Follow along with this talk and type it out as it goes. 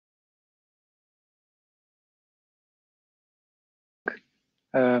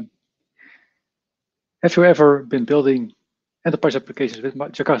Have you ever been building enterprise applications with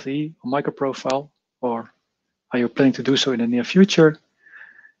Jakarta EE or MicroProfile, or are you planning to do so in the near future?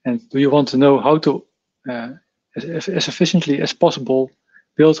 And do you want to know how to, as efficiently as possible,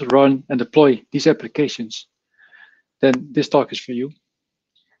 build, run, and deploy these applications? Then this talk is for you.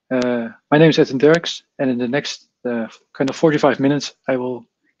 My name is Edwin Derks, and in the next kind of 45 minutes, I will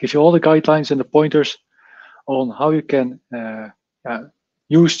give you all the guidelines and the pointers on how you can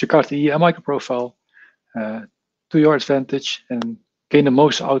use Jakarta EE and MicroProfile to your advantage and gain the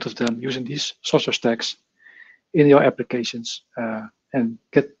most out of them using these software stacks in your applications and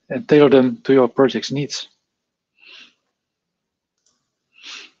tailor them to your project's needs.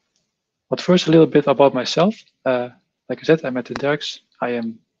 But first, a little bit about myself. Like I said, I'm Edwin Derks. I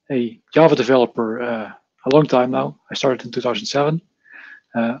am a Java developer a long time now. I started in 2007.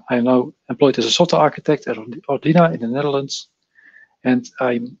 I am now employed as a software architect at Ordina in the Netherlands. And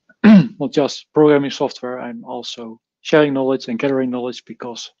I'm not just programming software, I'm also sharing knowledge and gathering knowledge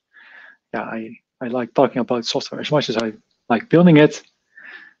because I like talking about software as much as I like building it.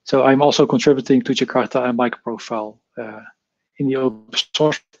 So I'm also contributing to Jakarta and MicroProfile in the open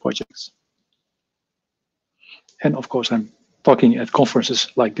source projects. And of course, I'm talking at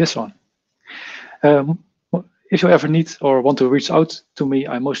conferences like this one. If you ever need or want to reach out to me,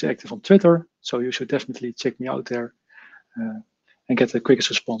 I'm mostly active on Twitter, so you should definitely check me out there and get the quickest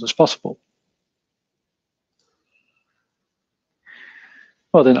response as possible.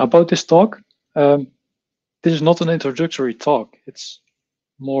 Well, then about this talk, this is not an introductory talk. It's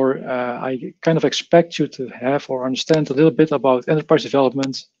more, I kind of expect you to have or understand a little bit about enterprise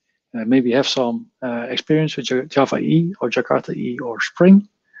development, maybe have some experience with Java EE or Jakarta EE or Spring,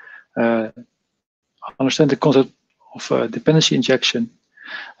 understand the concept of dependency injection.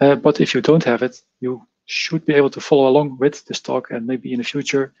 But if you don't have it, you should be able to follow along with this talk, and maybe in the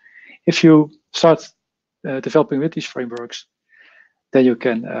future, if you start developing with these frameworks, then you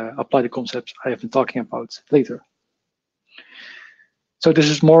can apply the concepts I have been talking about later. So this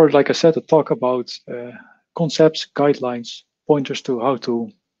is more, like I said, a talk about concepts, guidelines, pointers to how to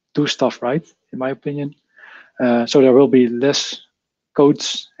do stuff right, in my opinion. So there will be less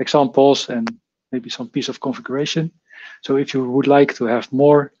codes, examples, and maybe some piece of configuration. So if you would like to have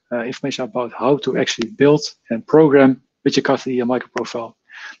more information about how to actually build and program with Jakarta EE and MicroProfile,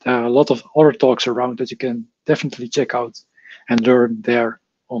 there are a lot of other talks around that you can definitely check out and learn there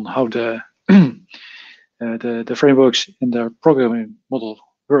on how the the frameworks in their programming model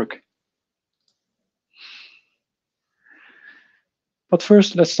work. But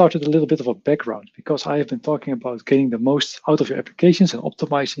first, let's start with a little bit of a background, because I have been talking about getting the most out of your applications and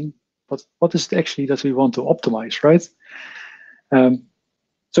optimizing. But what is it actually that we want to optimize, right?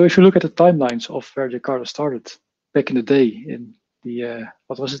 So if you look at the timelines of where Jakarta started back in the day, in the,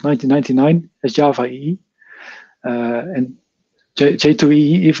 what was it, 1999, as Java EE, and J2EE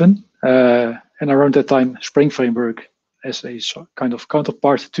even, and around that time, Spring Framework as a kind of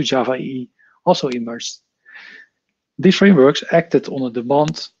counterpart to Java EE also emerged. These frameworks acted on a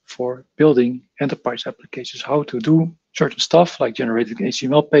demand for building enterprise applications, how to do certain stuff like generating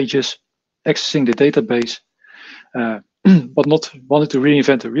HTML pages, accessing the database, but not wanting to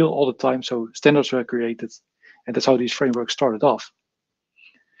reinvent the wheel all the time. So standards were created, and that's how these frameworks started off.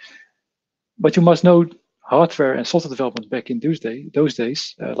 But you must know, hardware and software development back in those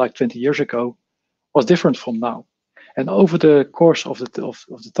days, like 20 years ago, was different from now. And over the course of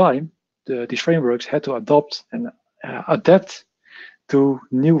the time, these frameworks had to adopt and adapt to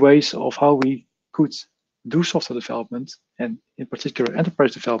new ways of how we could do software development, and in particular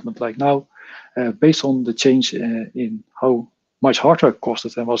enterprise development, like now, based on the change in how much hardware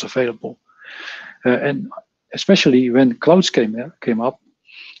costed and was available. And especially when clouds came up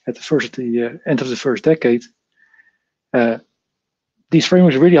at the end of the first decade, these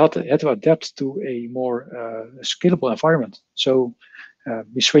frameworks really had to adapt to a more scalable environment. So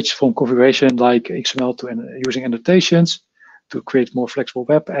we switched from configuration like XML to using annotations to create more flexible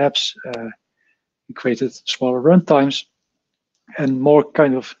web apps. We created smaller runtimes, and more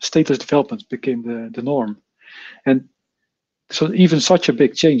kind of stateless development became the norm. And so even such a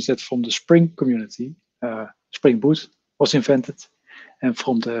big change that from the Spring community, Spring Boot was invented, and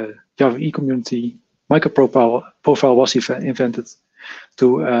from the Java EE community, MicroProfile was invented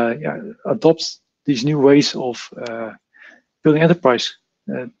to adopt these new ways of building enterprise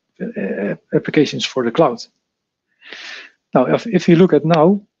applications for the cloud. Now, if you look at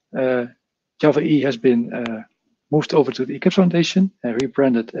now, Java EE has been moved over to the Eclipse Foundation and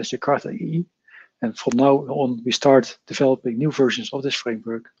rebranded as Jakarta EE. And from now on, we start developing new versions of this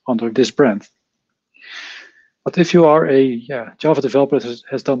framework under this brand. But if you are a Java developer that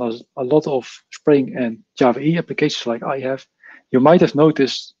has done a lot of Spring and Java EE applications like I have, you might have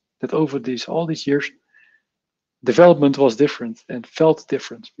noticed that over all these years, development was different and felt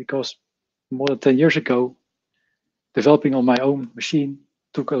different, because more than 10 years ago, developing on my own machine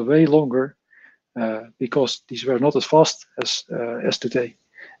took way longer because these were not as fast as today.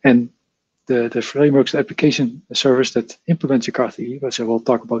 And the frameworks, the application service that implement Jakarta EE, which I will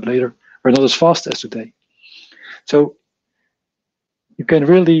talk about later, were not as fast as today. So you can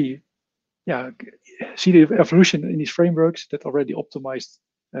really see the evolution in these frameworks that already optimized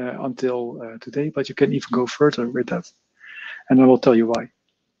until today, but you can even go further with that. And I will tell you why.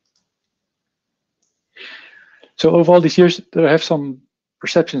 So over all these years, there have some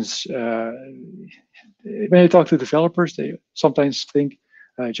perceptions. When you talk to developers, they sometimes think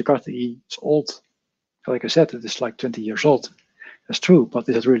Jakarta EE is old. Like I said, it is like 20 years old. That's true, but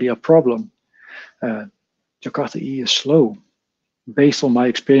is it really a problem? Jakarta EE is slow. Based on my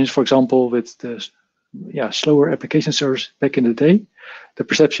experience, for example, with the slower application service back in the day, the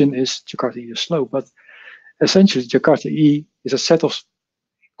perception is Jakarta EE is slow. But essentially, Jakarta EE is a set of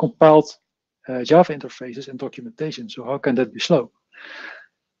compiled Java interfaces and documentation. So how can that be slow?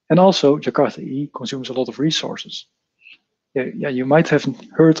 And also, Jakarta EE consumes a lot of resources. You might have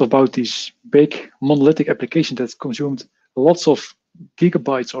heard about these big monolithic applications that consumed lots of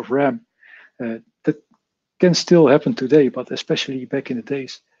gigabytes of RAM. That can still happen today, but especially back in the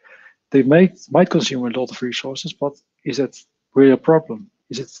days, they might consume a lot of resources. But is that really a problem?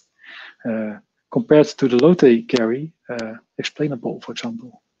 Is it compared to the load they carry explainable, for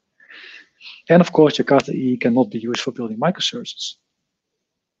example? And of course, Jakarta EE cannot be used for building microservices.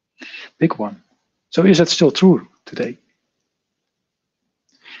 Big one. So is that still true today?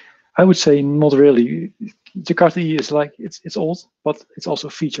 I would say not really. Jakarta EE is like, it's old, but it's also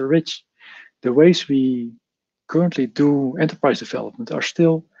feature rich. The ways we currently do enterprise development are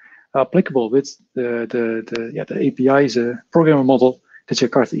still applicable with the APIs, programmer model that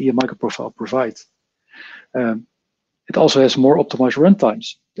Jakarta EE MicroProfile provides. It also has more optimized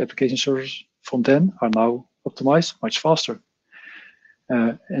runtimes. The application servers from then are now optimized much faster.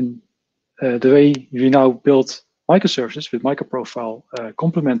 And the way we now build microservices with MicroProfile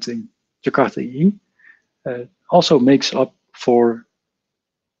complementing Jakarta EE also makes up for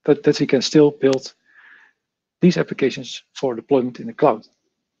that we can still build these applications for deployment in the cloud.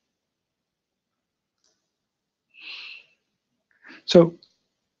 So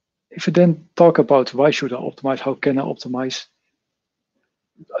if you then talk about why should I optimize, how can I optimize,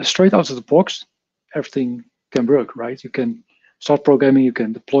 straight out of the box, everything can work, right? You can start programming, you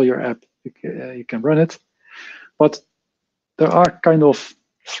can deploy your app, you can run it. But there are kind of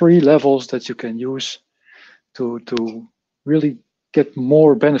 3 levels that you can use to really get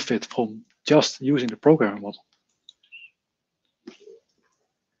more benefit from just using the programmer model.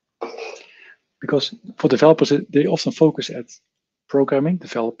 Because for developers, they often focus at programming,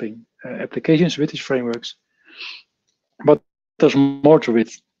 developing applications with these frameworks. But there's more to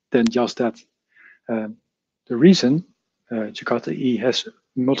it than just that. The reason Jakarta EE has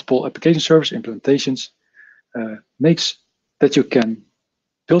multiple application service implementations makes that you can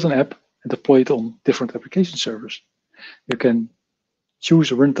build an app and deploy it on different application servers. You can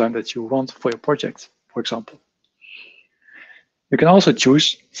choose a runtime that you want for your project, for example. You can also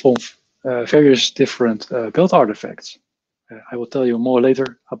choose from various different build artifacts. I will tell you more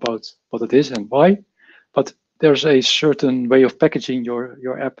later about what it is and why, but there's a certain way of packaging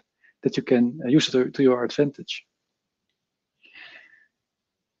your app that you can use to your advantage.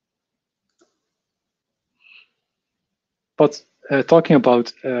 But talking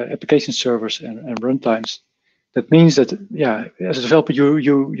about application servers and runtimes, that means that as a developer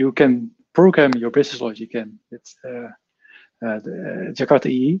you can program your business logic in Jakarta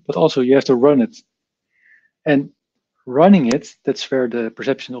EE, but also you have to run it. And running it, that's where the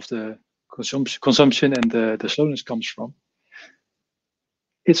perception of the consumption and the slowness comes from.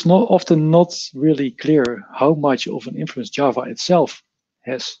 It's often not really clear how much of an influence Java itself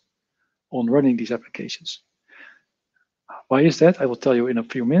has on running these applications. Why is that? I will tell you in a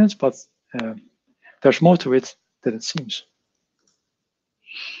few minutes, but there's more to it than it seems.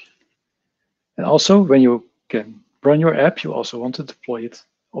 And also, when you can run your app, you also want to deploy it,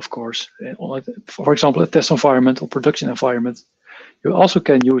 of course, for example, a test environment or production environment. You also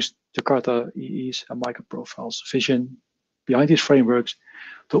can use Jakarta EE's and MicroProfile's vision behind these frameworks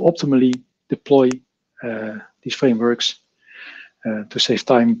to optimally deploy these frameworks to save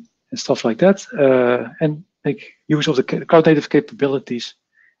time and stuff like that, and make use of the cloud-native capabilities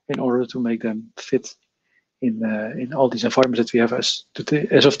in order to make them fit in all these environments that we have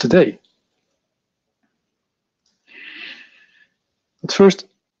as of today. But first,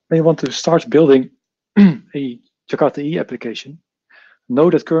 when you want to start building a Jakarta EE application, know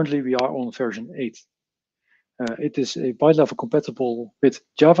that currently we are on version 8. It is a bi-level compatible with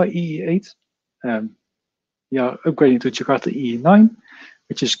Java EE 8. We are upgrading to Jakarta EE 9,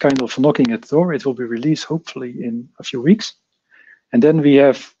 which is kind of knocking at the door. It will be released hopefully in a few weeks. And then we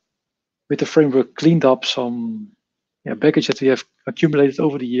have, with the framework, cleaned up some baggage that we have accumulated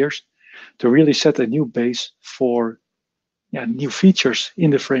over the years to really set a new base for new features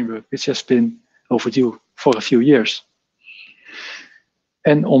in the framework, which has been overdue for a few years.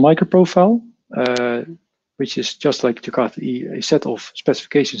 And on MicroProfile, which is just like Jakarta EE, a set of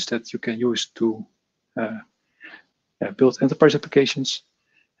specifications that you can use to build enterprise applications.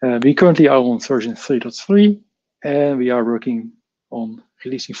 We currently are on version 3.3, and we are working on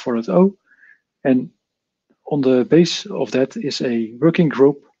releasing 4.0. And on the base of that is a working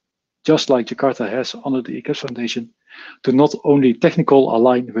group, just like Jakarta has under the Eclipse Foundation, to not only technical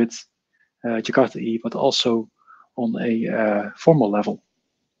align with Jakarta EE, but also on a formal level.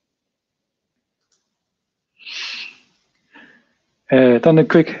 Then a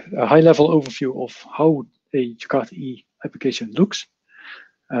quick high-level overview of how a Jakarta EE application looks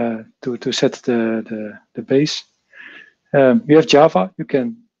to set the base. We have Java. You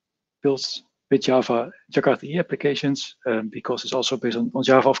can build with Java Jakarta EE applications because it's also based on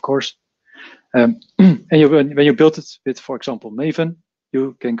Java, of course. And when you build it with, for example, Maven,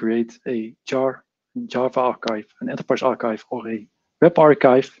 you can create a jar, Java archive, an enterprise archive, or a web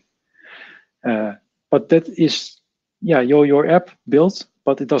archive. But that is, your app built,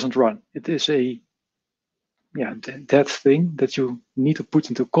 but it doesn't run. It is a that thing that you need to put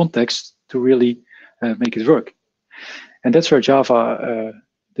into context to really make it work. And that's where Java,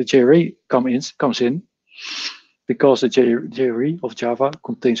 the JRE comes in, because the JRE of Java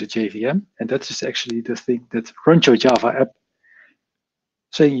contains a JVM, and that is actually the thing that runs your Java app.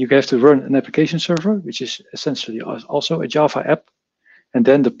 Saying you have to run an application server, which is essentially also a Java app, and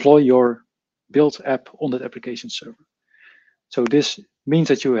then deploy your built app on that application server. So this means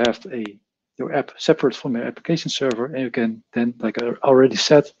that you have your app separate from your application server, and you can then, like I already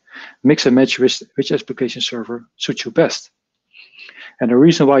said, mix and match which application server suits you best. And the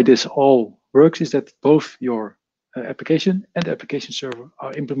reason why this all works is that both your application and the application server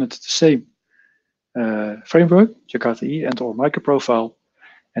are implemented the same framework, Jakarta EE and or MicroProfile,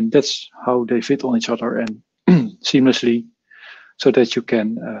 and that's how they fit on each other and seamlessly, so that you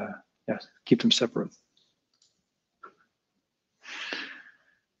can keep them separate.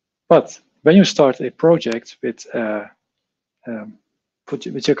 But when you start a project with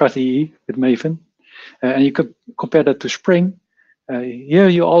Jakarta EE, with Maven, and you could compare that to Spring, here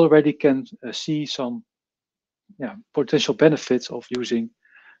you already can see some potential benefits of using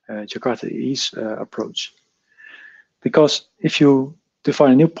Jakarta EE's approach. Because if you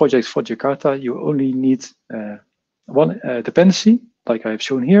define a new project for Jakarta, you only need one dependency, like I have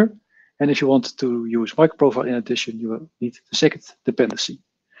shown here. And if you want to use MicroProfile in addition, you will need the second dependency.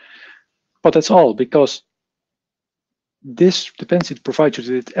 But that's all, because this dependency provides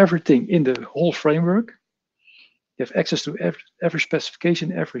you with everything in the whole framework. You have access to every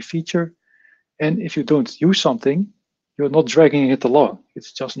specification, every feature. And if you don't use something, you're not dragging it along.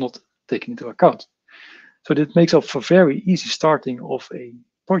 It's just not taken into account. So that makes up for very easy starting of a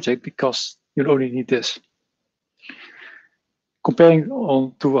project, because you only need this. Comparing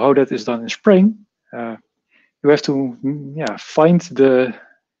on to how that is done in Spring, you have to find the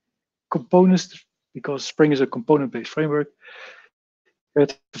components, because Spring is a component-based framework. You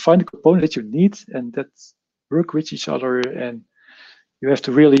have to find the component that you need and that work with each other, and you have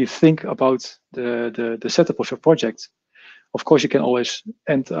to really think about the setup of your project. Of course, you can always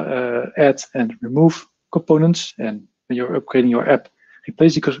add and remove components, and when you're upgrading your app,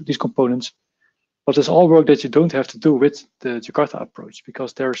 replace these components. But it's all work that you don't have to do with the Jakarta approach,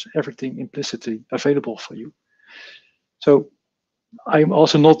 because there's everything implicitly available for you. So I'm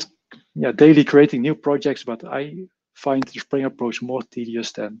also not daily creating new projects, but I find the Spring approach more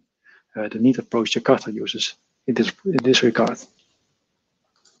tedious than the neat approach Jakarta uses in this regard.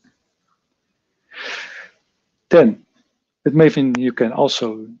 Then, with Maven, you can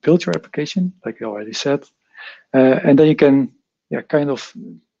also build your application, like I already said, and then you can kind of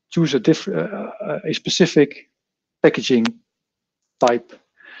choose a specific packaging type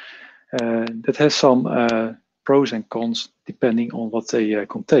that has some pros and cons depending on what they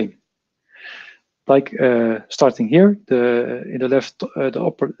contain. Like starting here, in the left,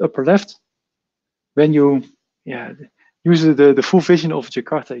 the upper left, when you use the full vision of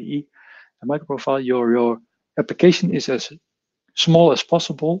Jakarta EE MicroProfile, your application is as small as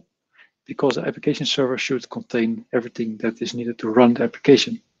possible, because the application server should contain everything that is needed to run the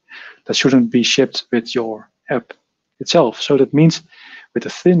application. That shouldn't be shipped with your app itself. So that means with a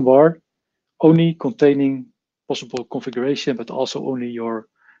thin var, only containing possible configuration, but also only your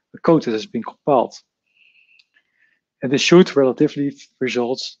code that has been compiled. And this should relatively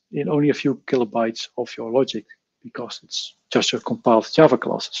result in only a few kilobytes of your logic, because it's just your compiled Java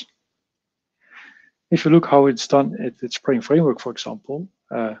classes. If you look how it's done at the Spring framework, for example,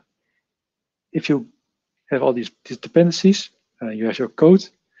 if you have all these dependencies, you have your code,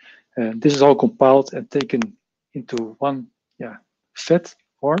 and this is all compiled and taken into one fat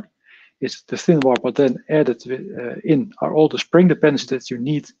var. It's the thin var, but then added in are all the Spring dependencies that you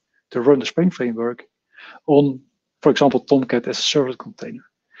need to run the Spring framework on, for example, Tomcat as a servlet container.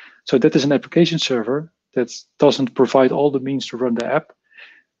 So that is an application server that doesn't provide all the means to run the app.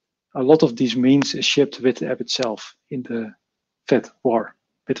 A lot of these means is shipped with the app itself in the fat var.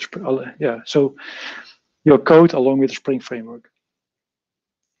 So your code along with the Spring framework.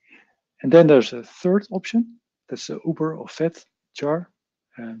 And then there's a third option. That's the Uber or fat jar.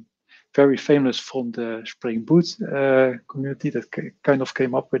 Very famous from the Spring Boot community that kind of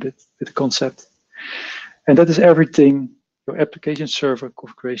came up with it, with the concept. And that is everything, your application server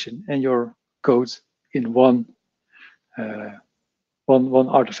configuration and your code in one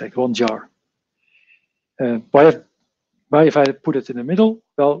artifact, one jar. Why if I put it in the middle?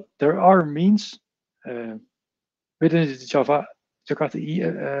 Well, there are means within the Jakarta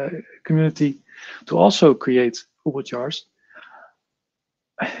EE community to also create Uber jars,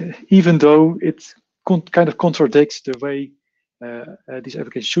 even though it kind of contradicts the way these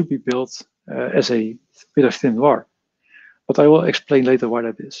applications should be built as a bit of thin var. But I will explain later why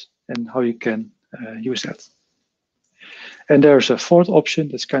that is and how you can use that. And there's a fourth option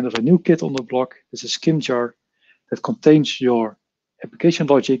that's kind of a new kid on the block. It's a skim jar that contains your application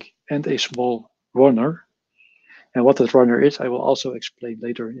logic and a small runner. And what that runner is, I will also explain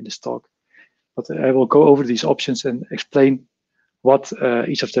later in this talk. But I will go over these options and explain what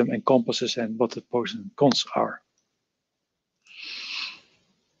each of them encompasses and what the pros and cons are.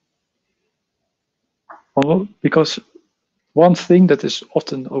 Well, because one thing that is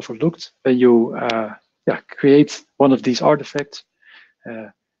often overlooked when you create one of these artifacts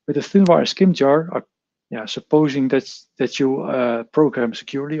with a thin var and skim jar, supposing that you program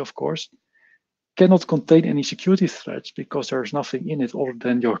securely, of course, cannot contain any security threats because there's nothing in it other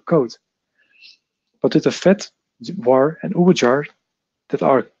than your code. But with a fat var and Uber jar that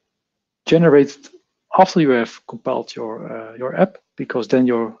are generated after you have compiled your app, because then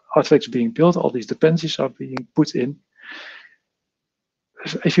your artifacts are being built, all these dependencies are being put in.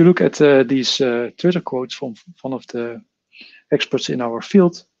 If you look at these Twitter quotes from one of the experts in our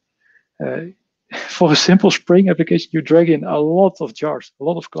field, for a simple Spring application, you drag in a lot of jars, a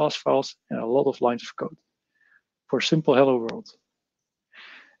lot of class files, and a lot of lines of code for a simple hello world.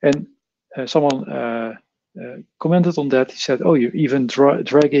 And someone commented on that. He said, oh, you even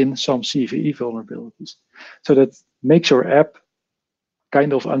drag in some CVE vulnerabilities. So that makes your app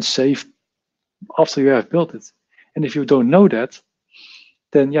kind of unsafe after you have built it. And if you don't know that,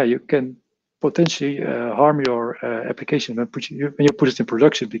 then you can potentially harm your application when you put it in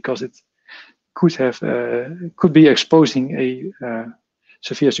production, because it could be exposing a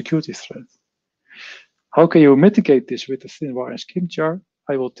severe security threat. How can you mitigate this with the thin var and skim jar?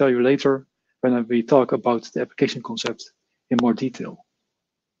 I will tell you later when we talk about the application concept in more detail.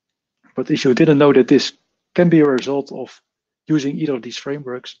 But if you didn't know that this can be a result of using either of these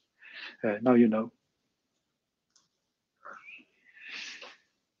frameworks, now you know.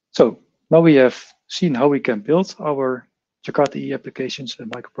 So now we have seen how we can build our Jakarta EE applications and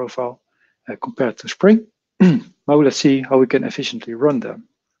MicroProfile compared to Spring. Now let's see how we can efficiently run them.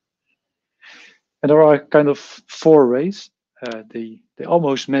 And there are kind of four ways. They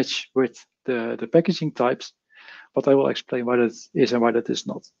almost match with the packaging types, but I will explain why that is and why that is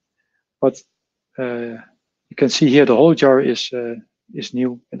not. But you can see here the whole jar is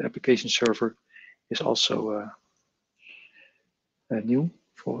new, and the application server is also new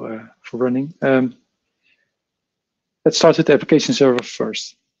for running. Let's start with the application server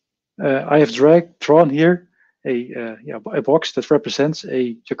first. I have drawn here a box that represents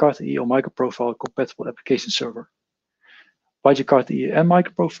a Jakarta EE MicroProfile compatible application server by Jakarta EE and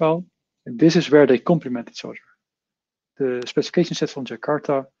MicroProfile, and this is where they complement each other. The specification set from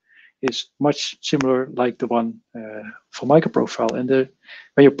Jakarta is much similar like the one for MicroProfile, and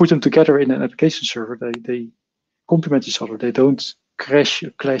when you put them together in an application server, they complement each other. They don't clash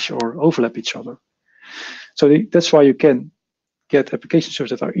or overlap each other. So that's why you can get application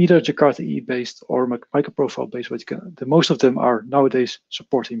servers that are either Jakarta EE based or MicroProfile based, but most of them are nowadays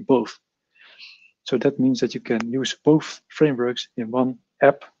supporting both. So that means that you can use both frameworks in one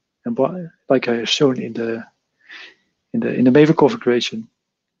app, and like I have shown in the Maven configuration,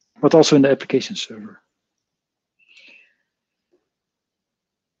 but also in the application server.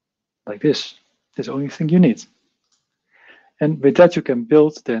 Like this. That's the only thing you need. And with that, you can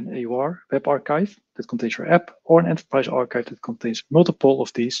build then a WAR web archive that contains your app, or an enterprise archive that contains multiple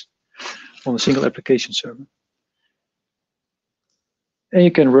of these on a single application server. And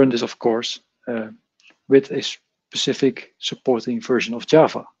you can run this, of course, with a specific supporting version of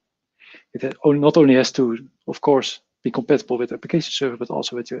Java. It not only has to, of course, be compatible with the application server, but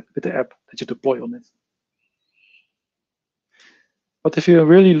also with the app that you deploy on it. But if you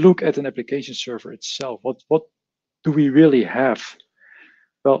really look at an application server itself, what do we really have?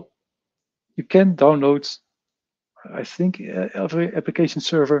 Well, you can download, I think, every application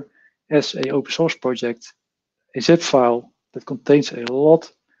server as an open source project, a zip file that contains a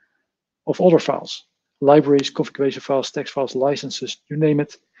lot of other files, libraries, configuration files, text files, licenses, you name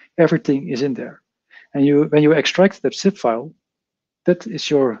it, everything is in there. And when you extract that zip file, that is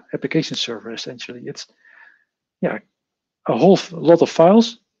your application server essentially. It's a whole lot of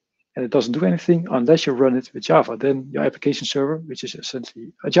files, and it doesn't do anything unless you run it with Java. Then your application server, which is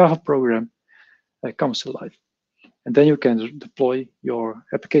essentially a Java program, comes to life. And then you can deploy your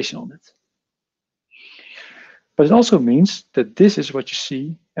application on it. But it also means that this is what you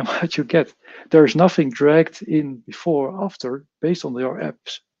see and what you get. There is nothing dragged in before or after based on your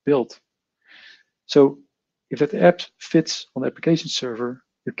app's build. So if that app fits on the application server,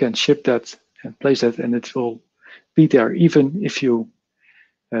 you can ship that and place that, and it will be there. Even if you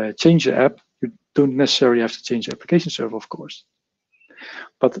change the app, you don't necessarily have to change the application server, of course.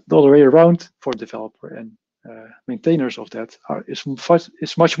 But the other way around for developer and maintainers of that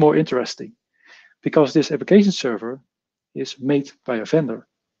is much more interesting, because this application server is made by a vendor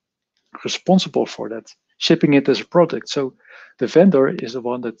responsible for that, shipping it as a product. So the vendor is the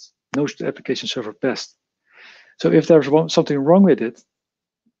one that knows the application server best. So if there's something wrong with it,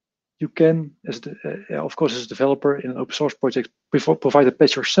 you can, of course, as a developer in an open source project, provide a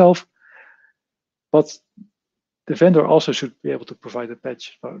patch yourself, but the vendor also should be able to provide a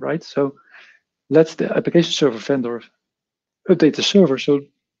patch, right? So let the application server vendor update the server so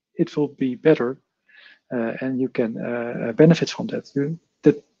it will be better, and you can benefit from that.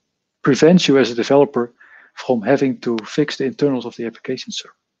 That prevents you as a developer from having to fix the internals of the application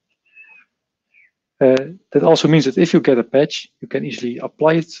server. That also means that if you get a patch, you can easily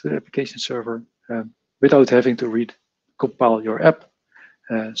apply it to the application server without having to recompile your app.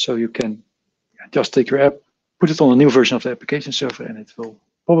 So you can just take your app, put it on a new version of the application server, and it will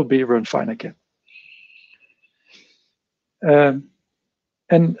probably run fine again.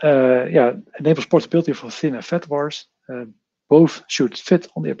 Enables portability for thin and fat VARs. Both should fit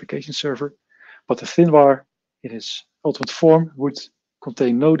on the application server, but the thin VAR in its ultimate form would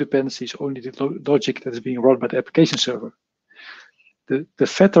contain no dependencies, only the logic that is being run by the application server. The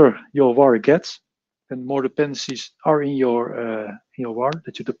fatter your VAR gets, and more dependencies are in your VAR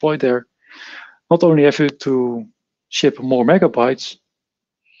that you deploy there. Not only have you to ship more megabytes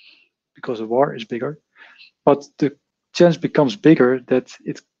because the VAR is bigger, but the chance becomes bigger that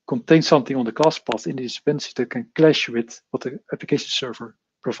it contains something on the class path in these dependencies that can clash with what the application server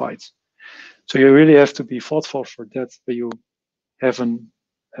provides. So you really have to be thoughtful for that when you have an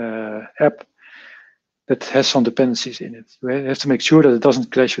app that has some dependencies in it. You have to make sure that it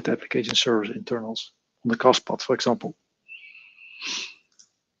doesn't clash with the application server's internals on the class path, for example.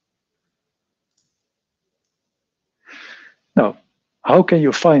 Now, how can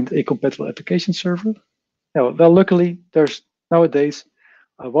you find a compatible application server? Well, luckily, there's nowadays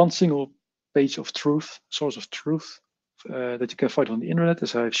one single page of truth, source of truth, that you can find on the internet,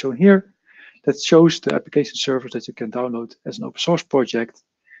 as I've shown here, that shows the application servers that you can download as an open source project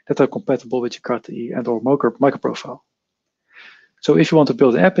that are compatible with Jakarta EE and or MicroProfile. So if you want to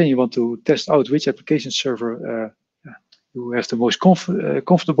build an app and you want to test out which application server you have the most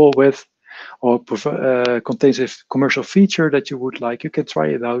comfortable with, or contains a commercial feature that you would like, you can try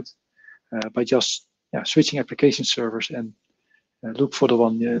it out by just switching application servers and look for the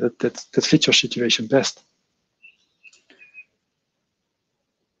one that fits your situation best.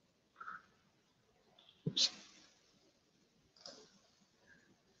 Oops.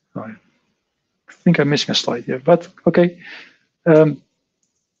 Oh, I think I'm missing a slide here, but okay. I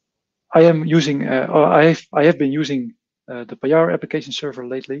am using, I have been using the Payara application server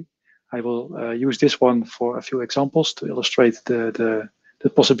lately. I will use this one for a few examples to illustrate the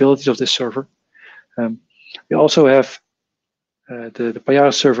possibilities of this server. We also have the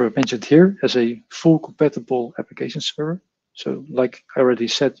Payara server mentioned here as a full compatible application server. So like I already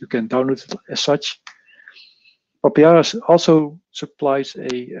said, you can download it as such. But Payara also supplies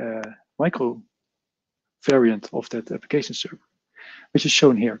a micro variant of that application server, which is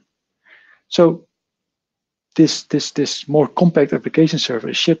shown here. So this more compact application server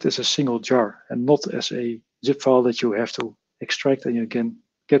is shipped as a single jar and not as a zip file that you have to extract and you can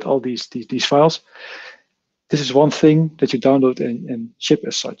get all these files. This is one thing that you download and ship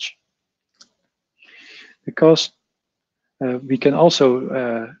as such. Because we can also,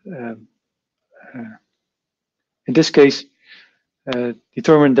 in this case,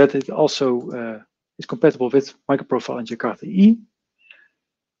 determine that it also is compatible with MicroProfile and Jakarta EE.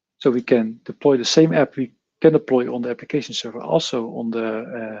 So we can deploy the same app we can deploy on the application server also on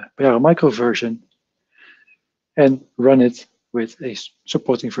the Payara Micro version and run it with a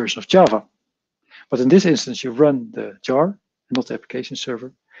supporting version of Java. But in this instance, you run the jar and not the application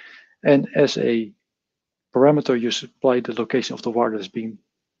server. And as a parameter, you supply the location of the var that is being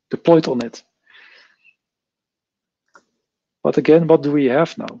deployed on it. But again, what do we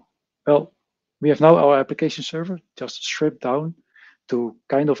have now? Well, we have now our application server just stripped down to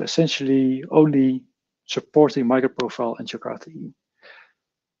kind of essentially only supporting MicroProfile and Jakarta EE,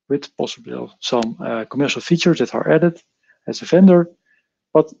 with possibly some commercial features that are added as a vendor,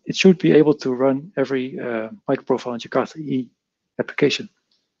 but it should be able to run every MicroProfile and Jakarta EE application.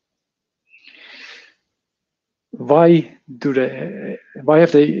 Why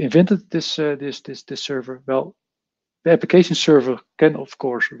have they invented this server? Well, the application server can of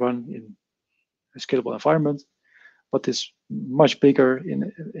course run in a scalable environment, but it's much bigger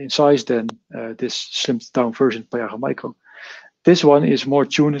in size than this slimmed down version Payara Micro. This one is more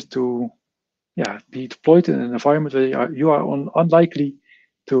tuned to be deployed in an environment where you are unlikely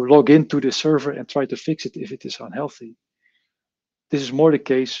to log into the server and try to fix it if it is unhealthy. This is more the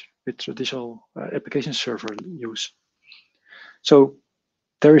case with traditional application server use. So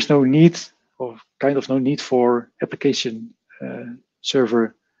there is no need, or kind of no need, for application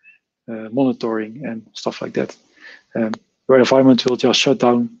server monitoring and stuff like that. Your environment will just shut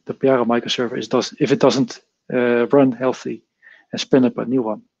down the Payara microserver if it doesn't run healthy and spin up a new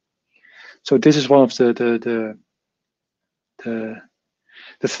one. So this is one of the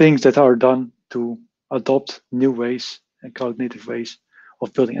things that are done to adopt new ways and cloud native ways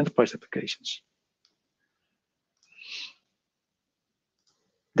of building enterprise applications.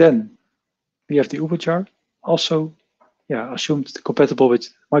 Then we have the Uber jar, also assumed compatible with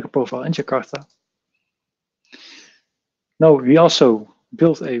MicroProfile and Jakarta. Now we also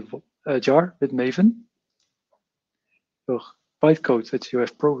built a jar with Maven. The bytecode that you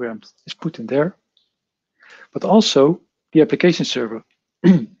have programmed is put in there, but also the application server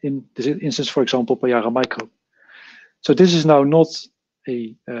in this instance, for example, Payara Micro. So this is now not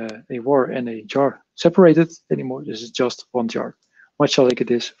a var and a jar separated anymore. This is just one jar, much like it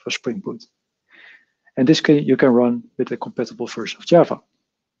is for Spring Boot. And this you can run with a compatible version of Java.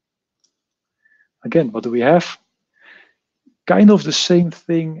 Again, what do we have? Kind of the same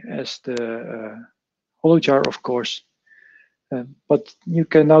thing as the Holo jar, of course, but you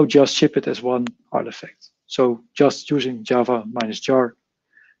can now just ship it as one artifact. So just using Java -jar,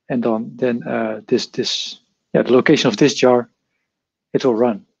 and then the location of this jar, it will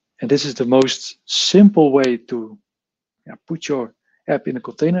run. And this is the most simple way to put your app in a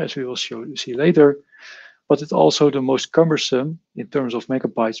container, as we will see later. But it's also the most cumbersome in terms of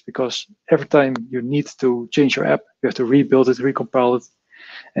megabytes, because every time you need to change your app, you have to rebuild it, recompile it,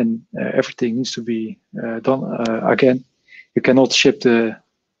 and everything needs to be done again. You cannot ship the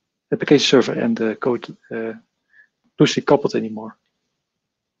application server and the code loosely coupled anymore.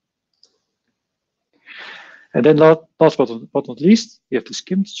 And then last but not least, we have the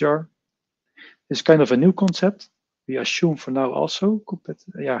skimmed jar. It's kind of a new concept. We assume for now also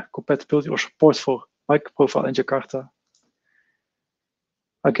compatibility or support for MicroProfile and Jakarta.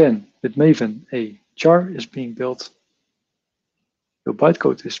 Again, with Maven, a jar is being built. Your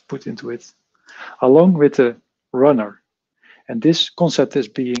bytecode is put into it, along with the runner. And this concept is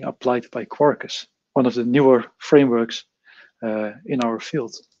being applied by Quarkus, one of the newer frameworks in our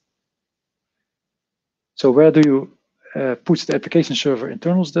field. So where do you put the application server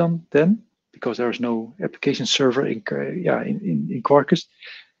internals then? Because there is no application server in Quarkus,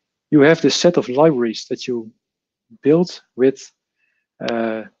 you have this set of libraries that you build with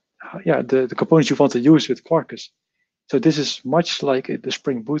the components you want to use with Quarkus. So this is much like the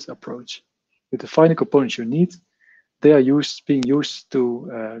Spring Boot approach. You define the components you need. They are being used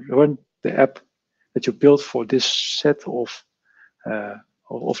to run the app that you built for this set of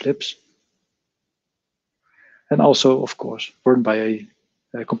libs. And also, of course, run by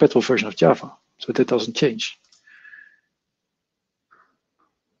a compatible version of Java. So that doesn't change.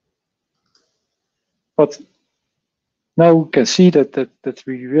 But now we can see that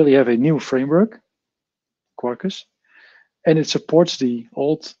we really have a new framework, Quarkus, and it supports the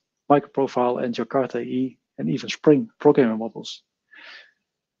old MicroProfile and Jakarta EE and even Spring programming models.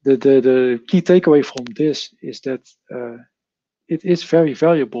 The key takeaway from this is that it is very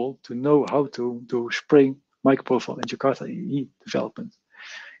valuable to know how to do Spring, MicroProfile, and Jakarta EE development.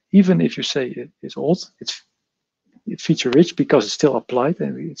 Even if you say it is old, it's feature rich because it's still applied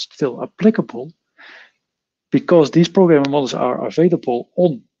and it's still applicable, because these programming models are available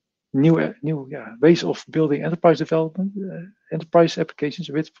on new ways of building enterprise development, enterprise applications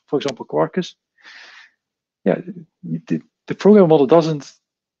with, for example, Quarkus. The programming model doesn't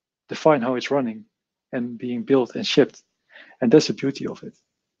define how it's running and being built and shipped, and that's the beauty of it.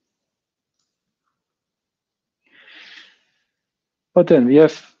 But then we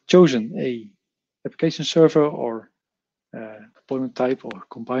have chosen a application server or deployment type or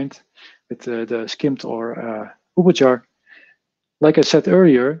combined with the skimmed or Uberjar. Like I said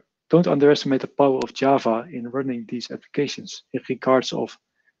earlier, don't underestimate the power of Java in running these applications in regards of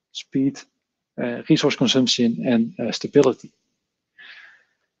speed, resource consumption, and stability.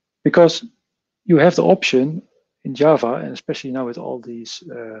 Because you have the option in Java, and especially now with all these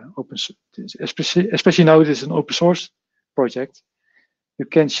especially now it is an open source project, you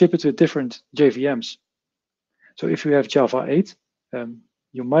can ship it with different JVMs. So if you have Java 8,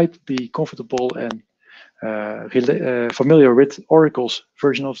 you might be comfortable and familiar with Oracle's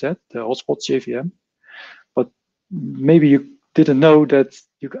version of that, the hotspot JVM. But maybe you didn't know that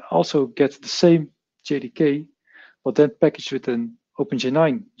you can also get the same JDK, but then packaged with an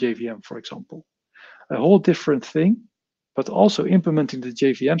OpenJ9 JVM, for example. A whole different thing, but also implementing the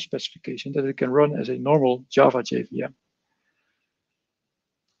JVM specification that it can run as a normal Java JVM.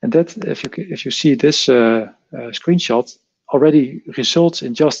 And that, if you see this screenshot, already results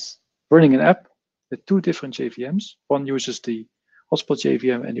in just running an app with two different JVMs. One uses the hotspot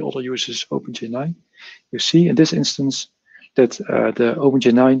JVM and the other uses OpenJ9. You see in this instance that the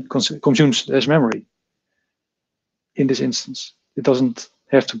OpenJ9 consumes less memory. In this instance, it doesn't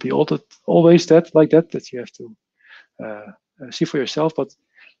have to be always like that you have to see for yourself. But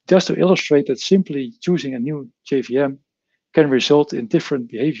just to illustrate that simply choosing a new JVM can result in different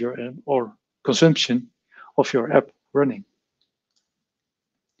behavior or consumption of your app running.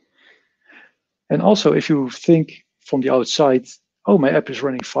 And also, if you think from the outside, oh, my app is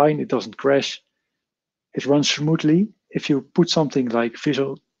running fine, it doesn't crash, it runs smoothly. If you put something like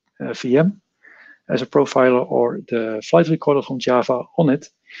Visual VM as a profiler or the flight recorder from Java on it,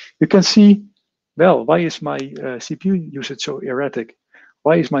 you can see, well, why is my CPU usage so erratic?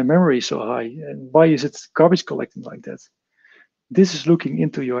 Why is my memory so high? And why is it garbage collecting like that? This is looking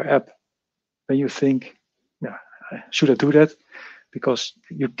into your app when you think, yeah, should I do that? Because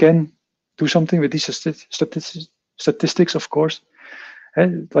you can do something with these statistics, of course.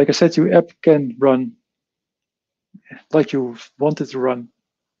 And like I said, your app can run like you want it to run,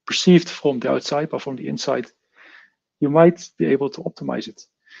 perceived from the outside, but from the inside, you might be able to optimize it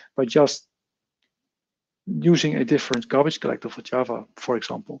by just using a different garbage collector for Java, for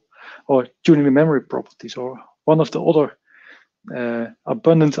example, or tuning the memory properties, or one of the other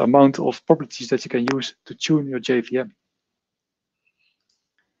abundant amount of properties that you can use to tune your JVM.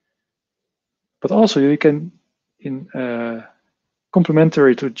 But also you can, in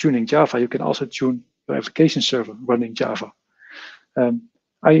complementary to tuning Java, you can also tune your application server running Java.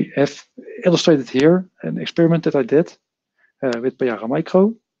 I have illustrated here an experiment that I did with Payara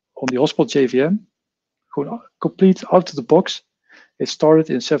Micro on the hotspot JVM. Complete out of the box. It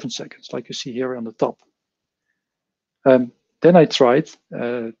started in 7 seconds, like you see here on the top. Then I tried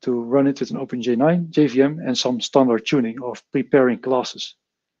to run it with an OpenJ9 JVM and some standard tuning of preparing classes.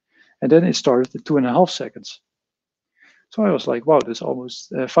 And then it started at 2.5 seconds. So I was like, wow, there's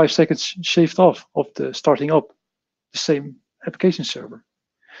almost 5 seconds shaved off of the starting up the same application server.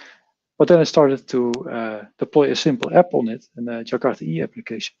 But then I started to deploy a simple app on it, in the Jakarta EE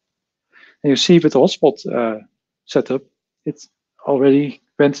application. And you see with the hotspot setup, it already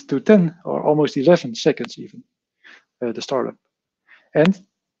went to 10 or almost 11 seconds even, the startup. And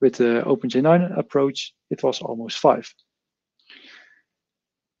with the OpenJ9 approach, it was almost 5.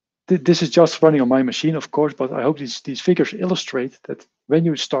 This is just running on my machine, of course, but I hope these figures illustrate that when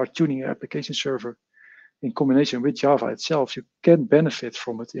you start tuning your application server in combination with Java itself, you can benefit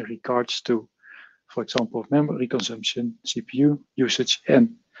from it in regards to, for example, memory consumption, CPU usage,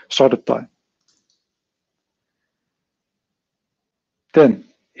 and startup time. Then,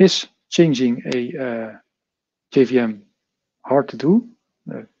 is changing a JVM hard to do?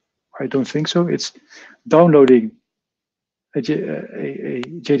 I don't think so. It's downloading a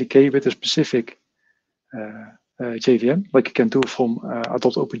JDK with a specific JVM, like you can do from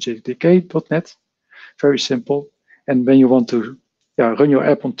adopt.openjdk.net. Very simple. And when you want to run your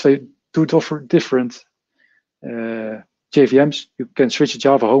app on two different JVMs, you can switch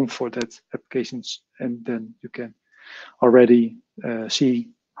Java home for that applications, and then you can already see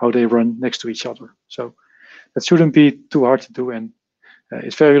how they run next to each other. So that shouldn't be too hard to do, and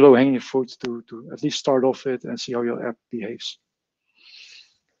it's very low hanging fruit to at least start off with and see how your app behaves.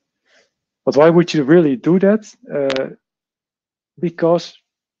 But why would you really do that? Because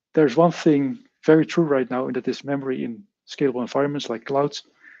there's one thing very true right now, and that is memory in scalable environments like clouds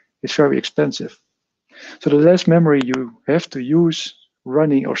is very expensive. So the less memory you have to use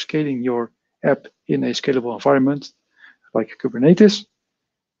running or scaling your app in a scalable environment like Kubernetes,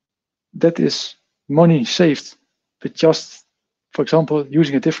 that is money saved with just, for example,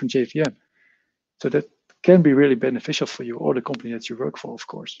 using a different JVM. So that can be really beneficial for you or the company that you work for, of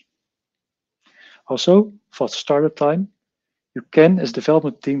course. Also, fast startup time. You can, as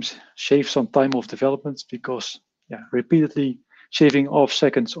development teams, shave some time of development because repeatedly shaving off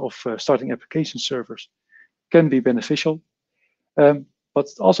seconds of starting application servers can be beneficial. But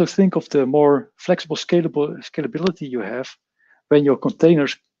also think of the more flexible scalability you have when your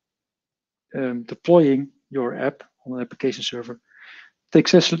containers deploying your app on an application server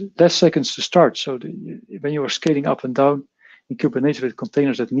takes less seconds to start. So when you are scaling up and down in Kubernetes with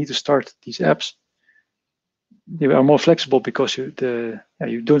containers that need to start these apps, you are more flexible because you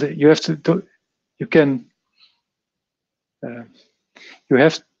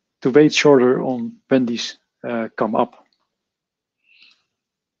have to wait shorter on when these come up.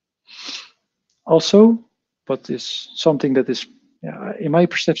 Also, but is something that is, in my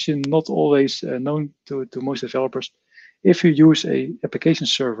perception, not always known to most developers. If you use a application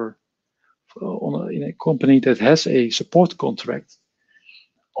server in a company that has a support contract,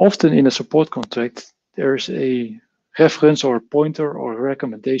 often in a support contract, there's a reference or a pointer or a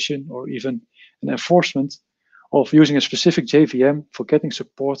recommendation or even an enforcement of using a specific JVM for getting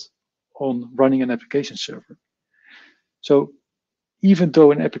support on running an application server. So even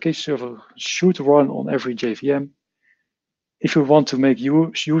though an application server should run on every JVM, if you want to make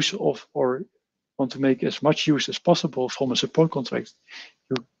use of or want to make as much use as possible from a support contract,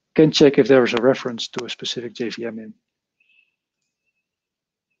 you can check if there is a reference to a specific JVM in.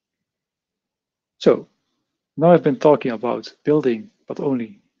 So now I've been talking about building, but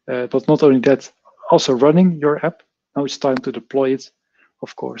not only that, also running your app. Now it's time to deploy it,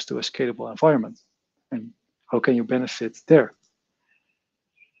 of course, to a scalable environment. And how can you benefit there?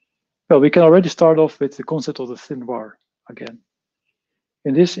 Well, we can already start off with the concept of the thin var again.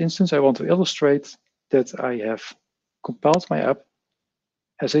 In this instance, I want to illustrate that I have compiled my app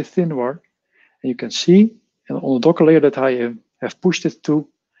as a thin var. And you can see on the Docker layer that I have pushed it to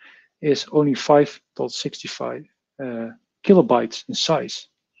is only 5.65 kilobytes in size.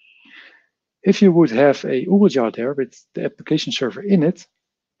 If you would have a URL there with the application server in it,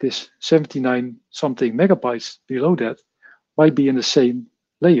 this 79 something megabytes below that might be in the same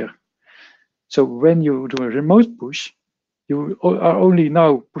layer. So when you do a remote push, you are only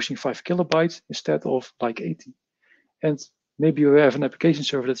now pushing 5 kilobytes instead of like 80. And maybe you have an application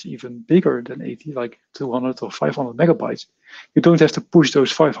server that's even bigger than 80, like 200 or 500 megabytes. You don't have to push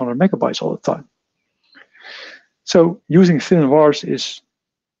those 500 megabytes all the time. So using thin vars is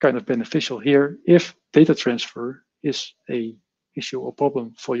kind of beneficial here if data transfer is a issue or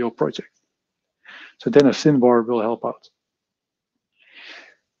problem for your project. So then a thin var will help out.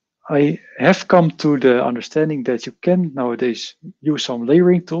 I have come to the understanding that you can nowadays use some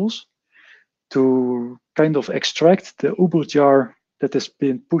layering tools to kind of extract the URL jar that has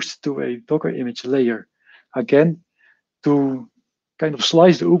been pushed to a Docker image layer. Again, to kind of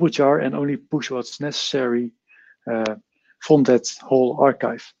slice the URL jar and only push what's necessary from that whole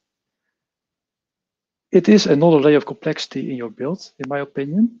archive. It is another layer of complexity in your build, in my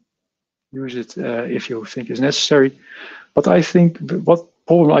opinion. Use it if you think it's necessary. But I think, what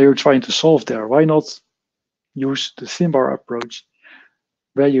problem are you trying to solve there? Why not use the thin var approach,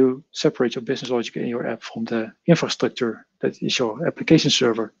 where you separate your business logic in your app from the infrastructure that is your application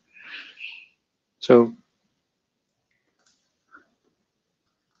server? So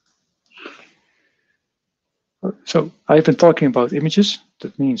I've been talking about images.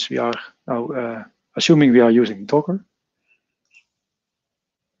 That means we are now assuming we are using Docker.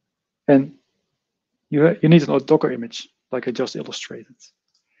 And you need a Docker image, like I just illustrated.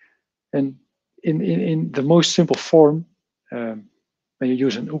 And in the most simple form, when you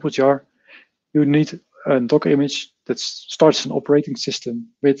use an URL jar, you need a Docker image that starts an operating system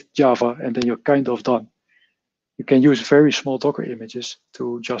with Java, and then you're kind of done. You can use very small Docker images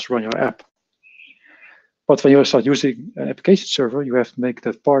to just run your app. But when you start using an application server, you have to make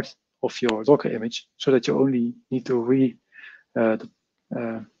that part of your Docker image so that you only need to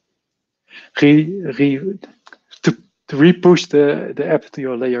re-push the app to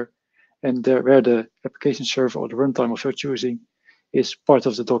your layer, and where the application server or the runtime of your choosing is part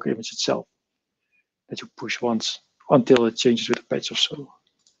of the Docker image itself that you push once until it changes with a patch or so.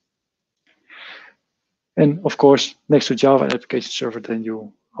 And of course, next to Java and application server, then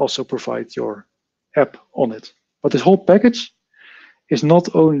you also provide your app on it. But this whole package is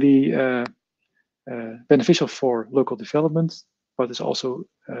not only beneficial for local development, but it's also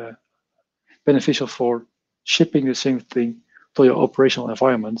beneficial for shipping the same thing to your operational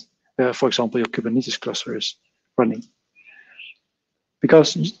environment, where, for example, your Kubernetes cluster is running.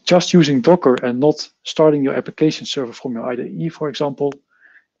 Because just using Docker and not starting your application server from your IDE, for example,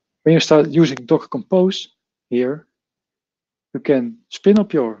 when you start using Docker Compose here, you can spin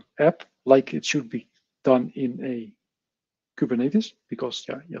up your app like it should be done in a Kubernetes, because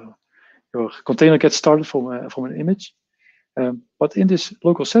your container gets started from an image. But in this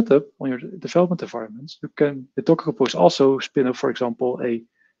local setup on your development environments, you can, with Docker Compose, also spin up, for example, a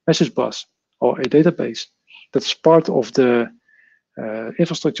message bus or a database that's part of the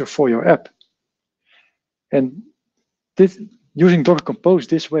infrastructure for your app. And using Docker Compose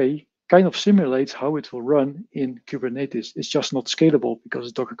this way kind of simulates how it will run in Kubernetes. It's just not scalable because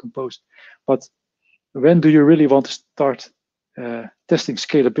it's Docker Compose. But when do you really want to start testing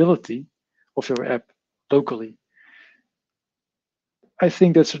scalability of your app locally? I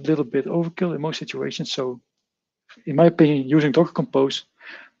think that's a little bit overkill in most situations. So in my opinion, using Docker Compose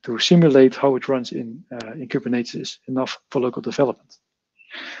to simulate how it runs in Kubernetes is enough for local development.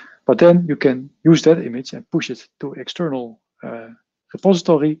 But then you can use that image and push it to external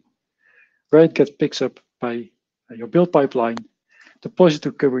repository, where it gets picked up by your build pipeline, deploys it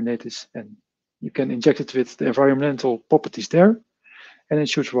to Kubernetes, and you can inject it with the environmental properties there, and it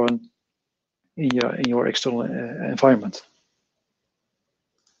should run in your external environment.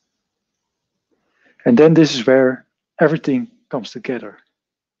 And then this is where everything comes together.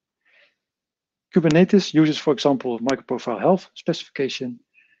 Kubernetes uses, for example, MicroProfile health specification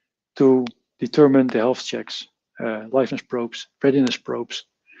to determine the health checks, liveness probes, readiness probes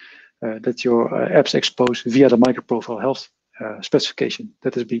that your apps expose via the MicroProfile health specification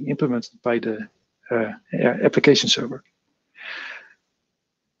that is being implemented by the application server.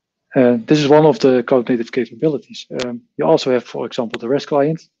 This is one of the cloud native capabilities. You also have, for example, the REST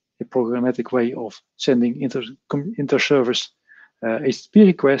client, a programmatic way of sending inter-service HTTP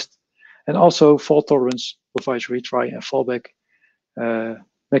request, and also fault tolerance provides retry and fallback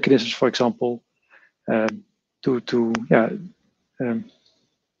mechanisms, for example, to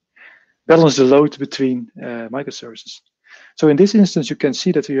balance the load between microservices. So in this instance, you can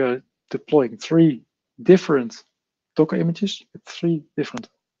see that we are deploying 3 different Docker images with 3 different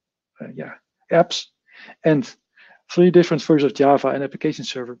apps and 3 different versions of Java and application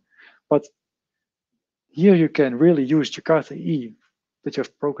server. But here you can really use Jakarta EE that you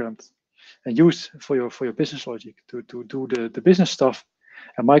have programmed and used for your business logic to do the business stuff,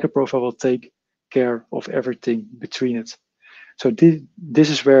 and MicroProfile will take care of everything between it. So this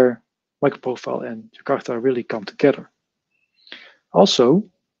is where MicroProfile and Jakarta really come together. Also,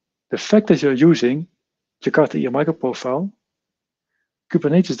 the fact that you're using Jakarta EE MicroProfile,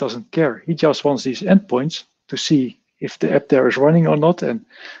 Kubernetes doesn't care. He just wants these endpoints to see if the app there is running or not, and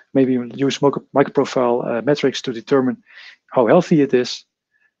maybe use MicroProfile metrics to determine how healthy it is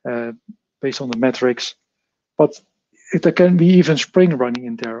based on the metrics. But if there can be even Spring running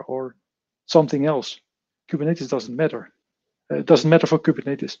in there or something else, Kubernetes doesn't matter. It doesn't matter for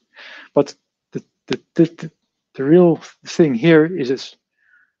Kubernetes. But the real thing here is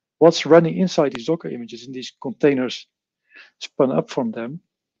what's running inside these Docker images in these containers spun up from them.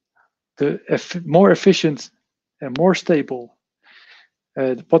 The more efficient and more stable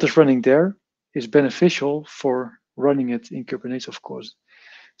what is running there is beneficial for running it in Kubernetes, of course.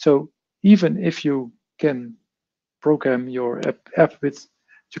 So even if you can program your app with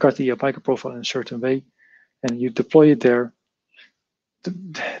Jakarta EE MicroProfile in a certain way, and you deploy it there,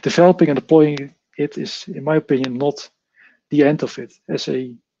 developing and deploying it is, in my opinion, not the end of it. As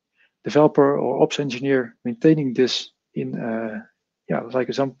a developer or ops engineer maintaining this in,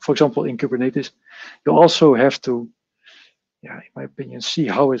 for example, in Kubernetes, you also have to, in my opinion, see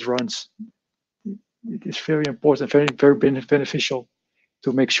how it runs. It is very important, very beneficial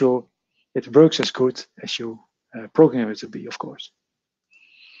to make sure it works as good as you program it to be, of course.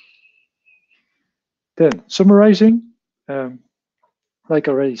 Then, summarizing, like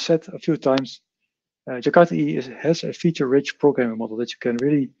I already said a few times, Jakarta EE has a feature-rich programming model that you can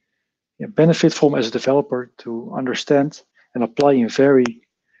really benefit from as a developer to understand and apply in very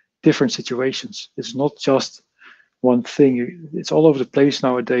different situations. It's not just one thing. It's all over the place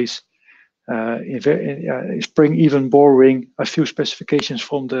nowadays. In Spring even borrowing a few specifications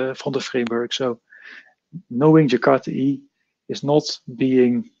from the framework. So knowing Jakarta EE is not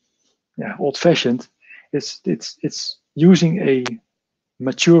being old-fashioned. It's using a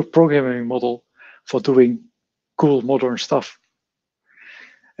mature programming model for doing cool modern stuff.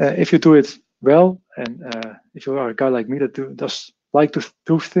 If you do it well, and if you are a guy like me that does like to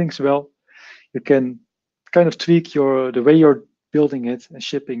do things well, you can kind of tweak the way you're building it and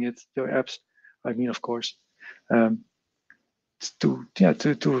shipping it, your apps. I mean, of course, to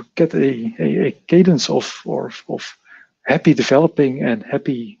get a cadence of happy developing and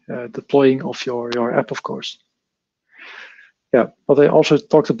happy deploying of your app, of course. Yeah, what I also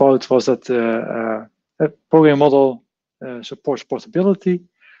talked about was that the program model supports portability,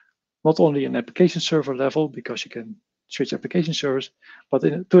 not only in application server level, because you can switch application servers, but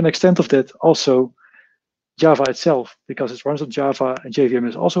to an extent of that, also Java itself, because it runs on Java, and JVM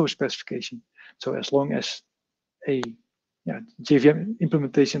is also a specification. So as long as a JVM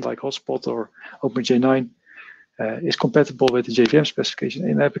implementation like Hotspot or OpenJ9 is compatible with the JVM specification,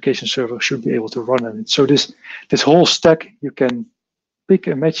 an application server should be able to run on it. So this whole stack, you can pick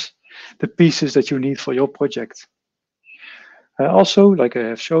and match the pieces that you need for your project. Also, like I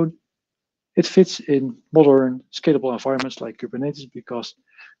have shown, it fits in modern scalable environments like Kubernetes, because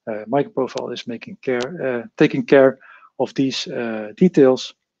MicroProfile is taking care of these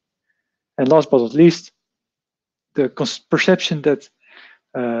details. And last but not least, the perception that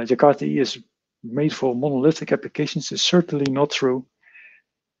Jakarta EE is made for monolithic applications is certainly not true.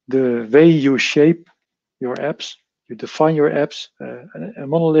 The way you shape your apps, you define your apps, a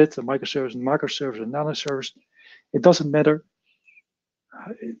monolith, a microservice, a macroservice, a nanoservice, it doesn't matter.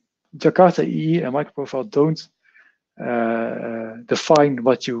 Jakarta EE and MicroProfile don't define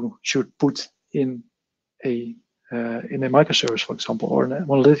what you should put in a microservice, for example, or in a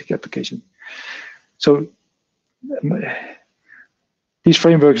monolithic application. So these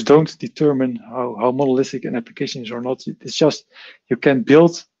frameworks don't determine how monolithic an application is or not. It's just you can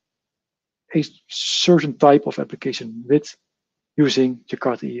build a certain type of application with using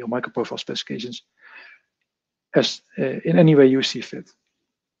Jakarta EE or MicroProfile specifications as in any way you see fit.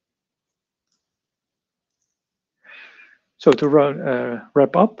 So to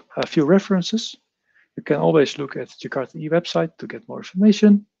wrap up, a few references. You can always look at Jakarta EE website to get more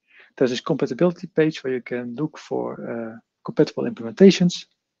information. There's this compatibility page where you can look for compatible implementations.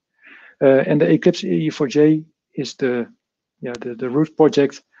 And the Eclipse EE4J is the root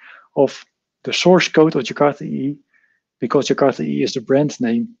project of the source code of Jakarta EE, because Jakarta EE is the brand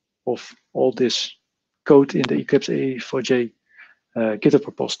name of all this code in the Eclipse EE4J GitHub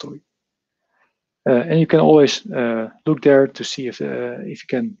repository. And you can always look there to see if you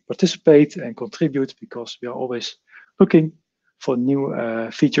can participate and contribute, because we are always looking for new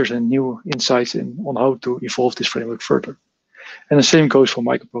features and new insights on how to evolve this framework further. And the same goes for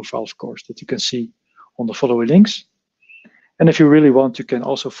MicroProfile, of course, that you can see on the following links. And if you really want, you can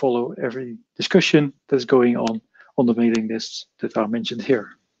also follow every discussion that's going on the mailing lists that are mentioned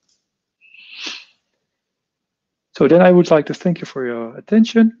here. So then I would like to thank you for your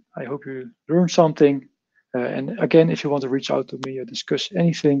attention. I hope you learned something. And again, if you want to reach out to me or discuss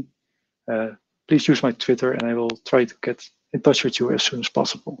anything, please use my Twitter and I will try to get in touch with you as soon as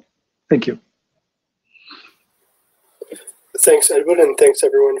possible. Thank you. Thanks, Edwin, and thanks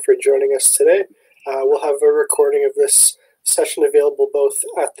everyone for joining us today. We'll have a recording of this session available both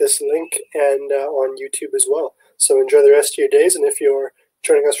at this link and on YouTube as well. So enjoy the rest of your days, and if you're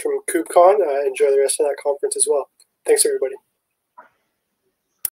joining us from KubeCon, enjoy the rest of that conference as well. Thanks, everybody.